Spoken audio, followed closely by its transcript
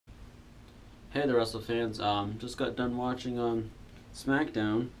Hey there, Wrestle fans. Just got done watching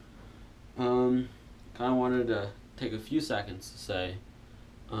SmackDown. Kind of wanted to take a few seconds to say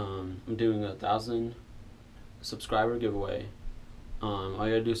I'm doing 1,000 subscriber giveaway. All you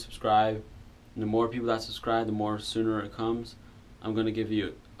gotta do is subscribe. And the more people that subscribe, the more sooner it comes. I'm gonna give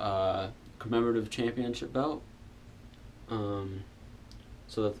you a commemorative championship belt.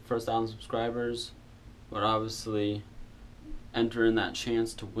 So that the first 1,000 subscribers would obviously enter in that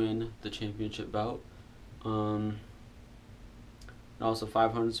chance to win the championship belt. And also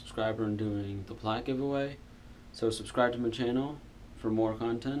 500 subscriber and doing the plaque giveaway. So subscribe to my channel for more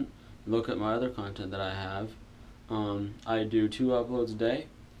content. Look at my other content that I have. I do 2 uploads a day.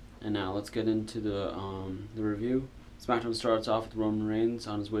 And now let's get into the review. SmackDown starts off with Roman Reigns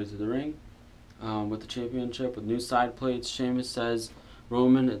on his way to the ring with the championship with new side plates. Sheamus says,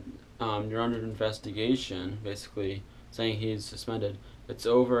 Roman, you're under investigation, basically saying he's suspended. It's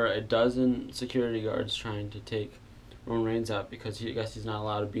over a dozen security guards trying to take Roman Reigns out because I guess he's not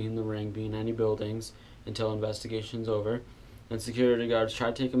allowed to be in the ring, be in any buildings until investigation's over. And security guards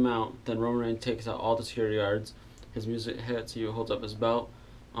try to take him out. Then Roman Reigns takes out all the security guards. His music hits. He holds up his belt.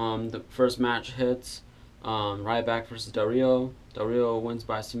 The first match hits. Ryback versus Del Rio. Del Rio wins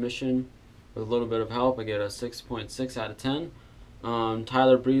by submission with a little bit of help. I get a 6.6 out of 10.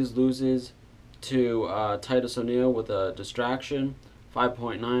 Tyler Breeze loses to Titus O'Neil with a distraction,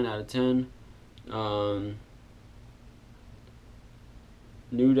 5.9 out of 10.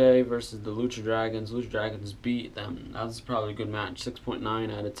 New Day versus the 𝓔𝓻𝓲𝓬s. 𝓔𝓻𝓲𝓬s beat them. That was probably a good match.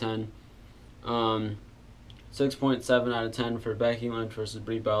 6.9 out of 10. 6.7 out of 10 for Becky Lynch versus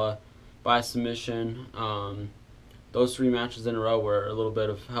Brie Bella by submission. Those 3 matches in a row were a little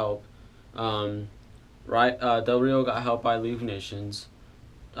bit of help. Del Rio got helped by 𝓔𝓻𝓲𝓬s.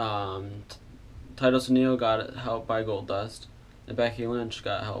 Titus O'Neil got helped by Goldust, and Becky Lynch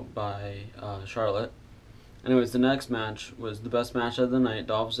got helped by Charlotte. Anyways, the next match was the best match of the night.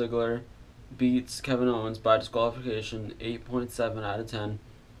 Dolph Ziggler beats Kevin Owens by disqualification, 8.7 out of 10.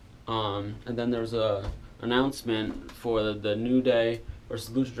 And then there was a announcement for the New Day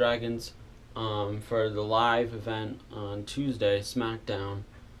versus 𝓔𝓻𝓲𝓬s for the live event on Tuesday, SmackDown,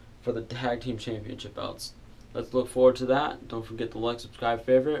 for the Tag Team Championship belts. Let's look forward to that. Don't forget to like, subscribe,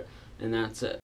 favorite, and that's it.